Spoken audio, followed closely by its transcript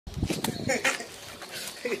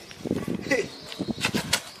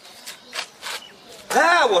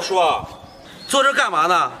丐，我说，坐这干嘛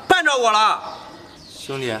呢？绊着我了。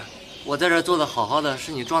兄弟，我在这坐的好好的，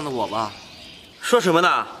是你撞的我吧？说什么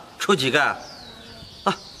呢？臭乞丐！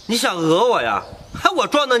啊，你想讹我呀？还我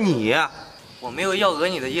撞的你？我没有要讹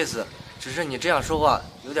你的意思，只是你这样说话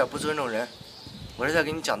有点不尊重人。我是在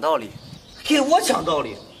给你讲道理。给我讲道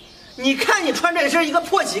理？你看你穿这身一个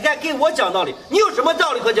破乞丐，给我讲道理，你有什么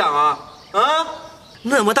道理可讲啊？啊，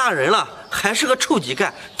那么大人了，还是个臭乞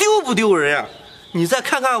丐，丢不丢人呀？你再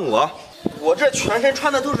看看我，我这全身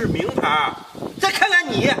穿的都是名牌，再看看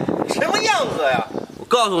你什么样子呀？我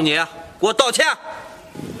告诉你，给我道歉。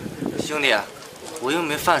兄弟，我又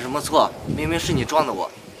没犯什么错，明明是你撞的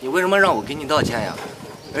我，你为什么让我给你道歉呀？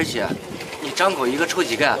而且，你张口一个臭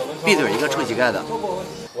乞丐，闭嘴一个臭乞丐的。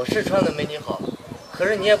我是穿的没你好，可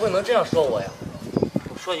是你也不能这样说我呀。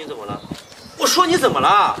我说你怎么了？我说你怎么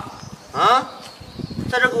了？啊，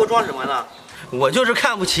在这给我装什么呢？我就是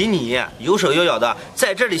看不起你，有手有脚的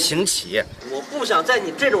在这里行乞，我不想在你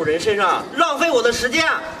这种人身上浪费我的时间。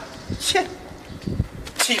切，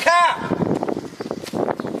乞丐！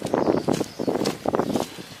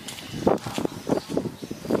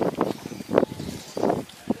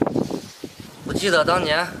我记得当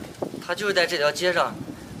年他就是在这条街上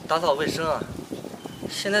打扫卫生啊，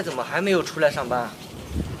现在怎么还没有出来上班？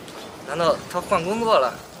难道他换工作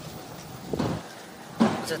了？我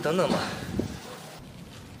再等等吧。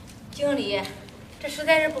经理，这实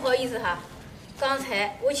在是不好意思哈，刚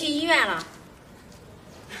才我去医院了，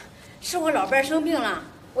是我老伴生病了，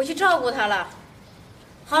我去照顾他了。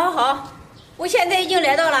好，我现在已经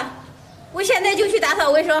来到了，我现在就去打扫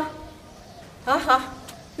卫生。好，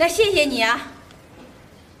那谢谢你啊，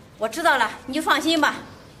我知道了，你就放心吧。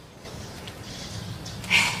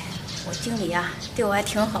哎，我经理啊，对我还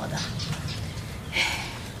挺好的。哎，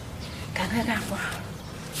赶快干活。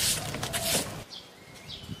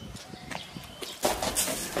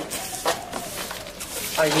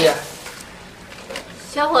阿姨，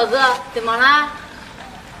小伙子，怎么了？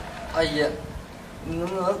阿姨，你能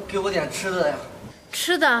不能给我点吃的呀？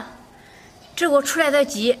吃的，这我出来的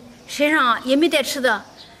急，身上也没带吃的。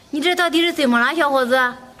你这到底是怎么了，小伙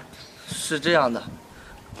子？是这样的，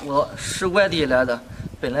我是外地来的，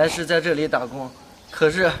本来是在这里打工，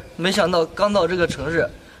可是没想到刚到这个城市，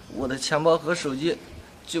我的钱包和手机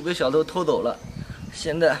就被小偷偷走了。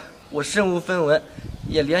现在我身无分文，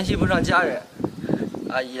也联系不上家人。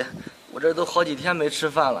阿姨，我这都好几天没吃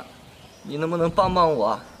饭了，你能不能帮帮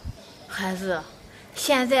我？孩子，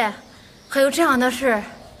现在还有这样的事，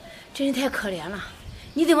真是太可怜了。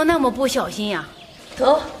你怎么那么不小心呀？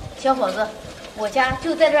走，小伙子，我家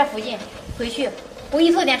就在这附近，回去我给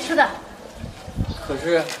你做点吃的。可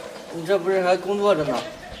是你这不是还工作着呢？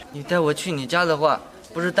你带我去你家的话，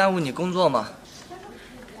不是耽误你工作吗？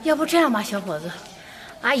要不这样吧，小伙子，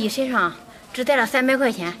阿姨身上只带了300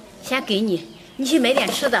块钱，先给你，你去买点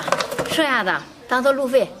吃的，剩下的当做路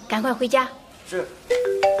费，赶快回家。是。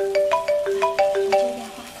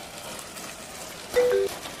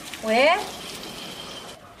喂？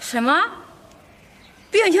什么？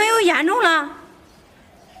病情又严重了？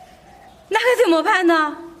那可怎么办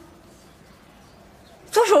呢？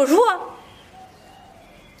做手术？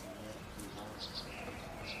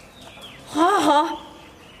好，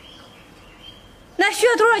那需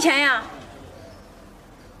要多少钱呀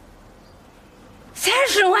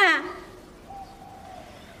？30万。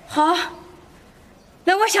好，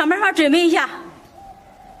那我想办法准备一下。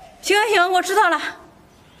行，我知道了。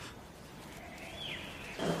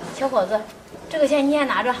小伙子，这个钱你先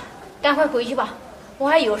拿着，赶快回去吧，我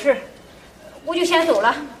还有事，我就先走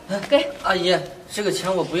了。给阿姨，这个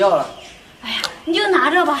钱我不要了。哎呀，你就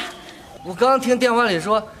拿着吧。我刚刚听电话里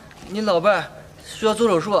说，你老伴需要做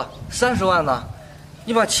手术，30万呢。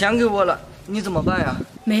你把钱给我了，你怎么办呀？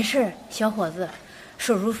没事，小伙子，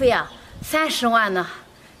手术费啊，30万呢。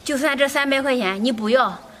就算这300块钱你不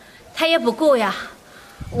要，它也不够呀。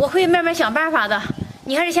我会慢慢想办法的，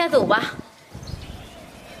你还是先走吧。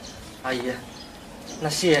阿姨，那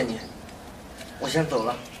谢谢你，我先走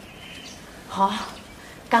了。好，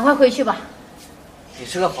赶快回去吧。你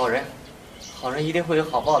是个好人，好人一定会有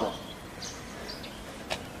好报的。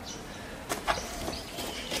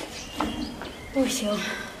不行，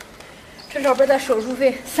这老伴的手术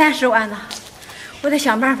费30万呢，我得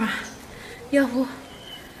想办法，要不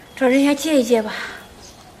找人家借一借吧。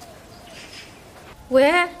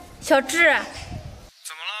喂，小志。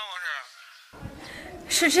怎么了，王婶？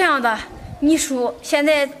是这样的，你叔现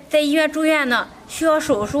在在医院住院呢，需要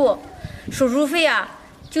手术，手术费啊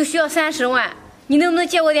就需要30万，你能不能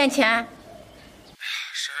借我点钱？哎呀，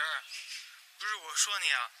婶儿，不是我说你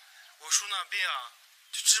啊，我叔那病啊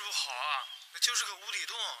就治不好啊，那就是个无底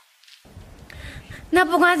洞。那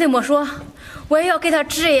不管怎么说，我也要给他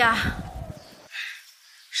治呀。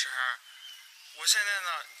婶儿，我现在呢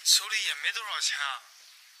手里也没多少钱啊。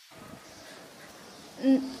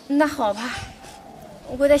那好吧，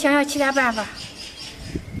我再想想其他办法。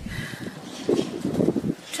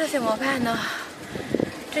这怎么办呢？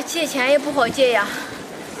这借钱也不好借呀。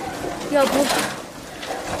要不，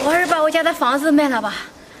我还是把我家的房子卖了吧。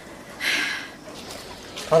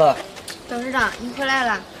好了。董事长，你回来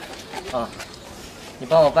了。啊，你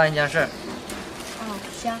帮我办一件事。哦，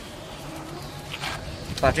行。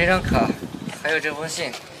把这张卡还有这封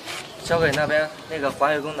信交给那边那个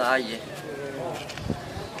环卫工的阿姨。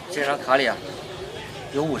这张卡里啊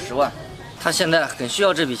有50万，她现在很需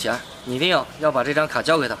要这笔钱，你一定要把这张卡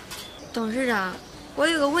交给她。董事长，我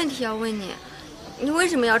有个问题要问你，你为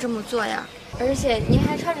什么要这么做呀？而且你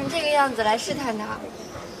还穿成这个样子来试探他。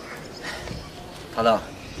淘淘，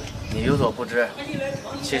你有所不知，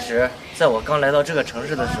其实在我刚来到这个城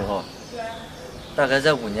市的时候，大概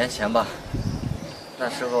在5年前吧，那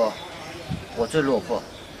时候我最落魄，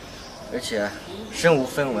而且身无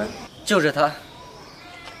分文，就是他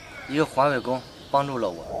一个环卫工帮助了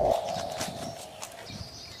我。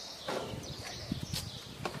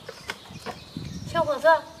小伙子，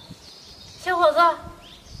小伙子，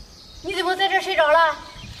你怎么在这儿睡着了？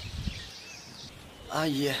阿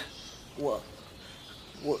姨，我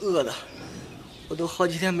饿了，我都好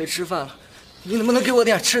几天没吃饭了，你能不能给我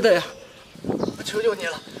点吃的呀？我求求你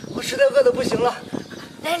了，我实在饿得不行了。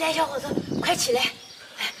来，小伙子，快起来，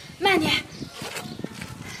慢点。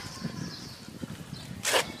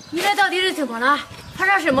你这到底是怎么了？发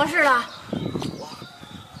生什么事了？我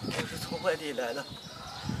是从外地来的，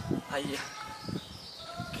阿姨，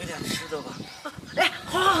给点吃的吧。来，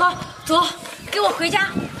好，走，跟我回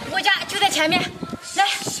家，我家就在前面。来，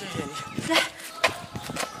谢谢你。来，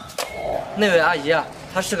那位阿姨啊，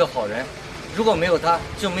她是个好人，如果没有她，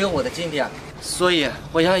就没有我的今天，所以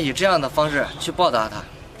我想以这样的方式去报答她。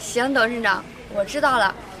行，董事长，我知道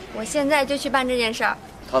了，我现在就去办这件事儿。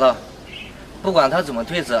淘淘，不管她怎么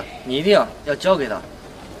推辞，你一定要交给她。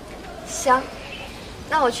行，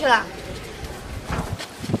那我去了。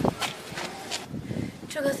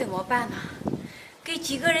这可怎么办呢？给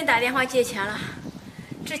几个人打电话借钱了，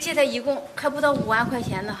这借的一共还不到5万块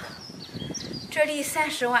钱呢，这离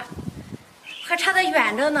30万还差得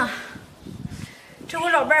远着呢。这我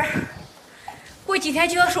老伴儿过几天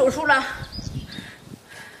就要手术了，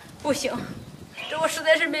不行，这我实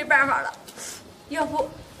在是没办法了，要不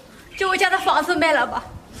就我家的房子卖了吧。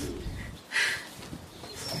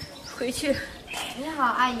回去。你好，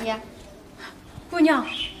阿姨。姑娘，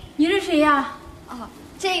你是谁呀？哦，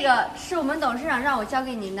这个是我们董事长让我交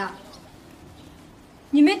给您的。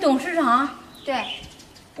你们董事长？对。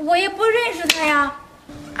我也不认识他呀。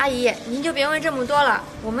阿姨，您就别问这么多了，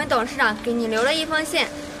我们董事长给你留了一封信，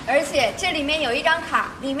而且这里面有一张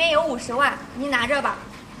卡，里面有50万，您拿着吧。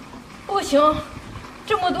不行，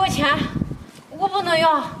这么多钱我不能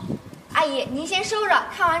要。阿姨，您先收着，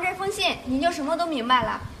看完这封信您就什么都明白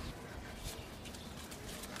了。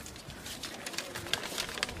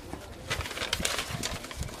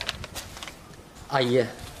阿姨，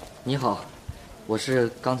你好，我是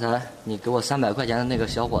刚才你给我300块钱的那个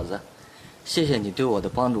小伙子，谢谢你对我的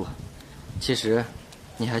帮助。其实，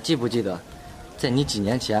你还记不记得，在你几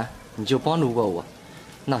年前你就帮助过我，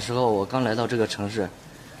那时候我刚来到这个城市，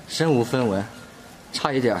身无分文，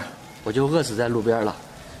差一点我就饿死在路边了。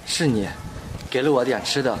是你给了我点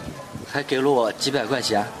吃的，还给了我几百块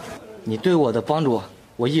钱，你对我的帮助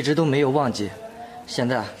我一直都没有忘记。现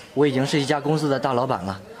在我已经是一家公司的大老板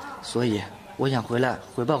了，所以我想回来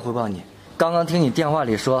回报你。刚刚听你电话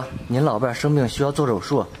里说您老伴生病需要做手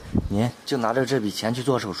术，您就拿着这笔钱去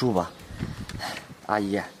做手术吧。阿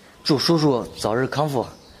姨，祝叔叔早日康复，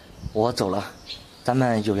我走了，咱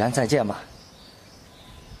们有缘再见吧。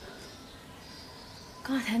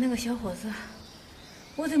刚才那个小伙子，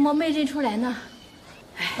我怎么没认出来呢？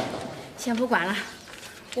哎，先不管了，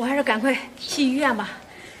我还是赶快去医院吧，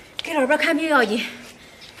给老伴看病要紧。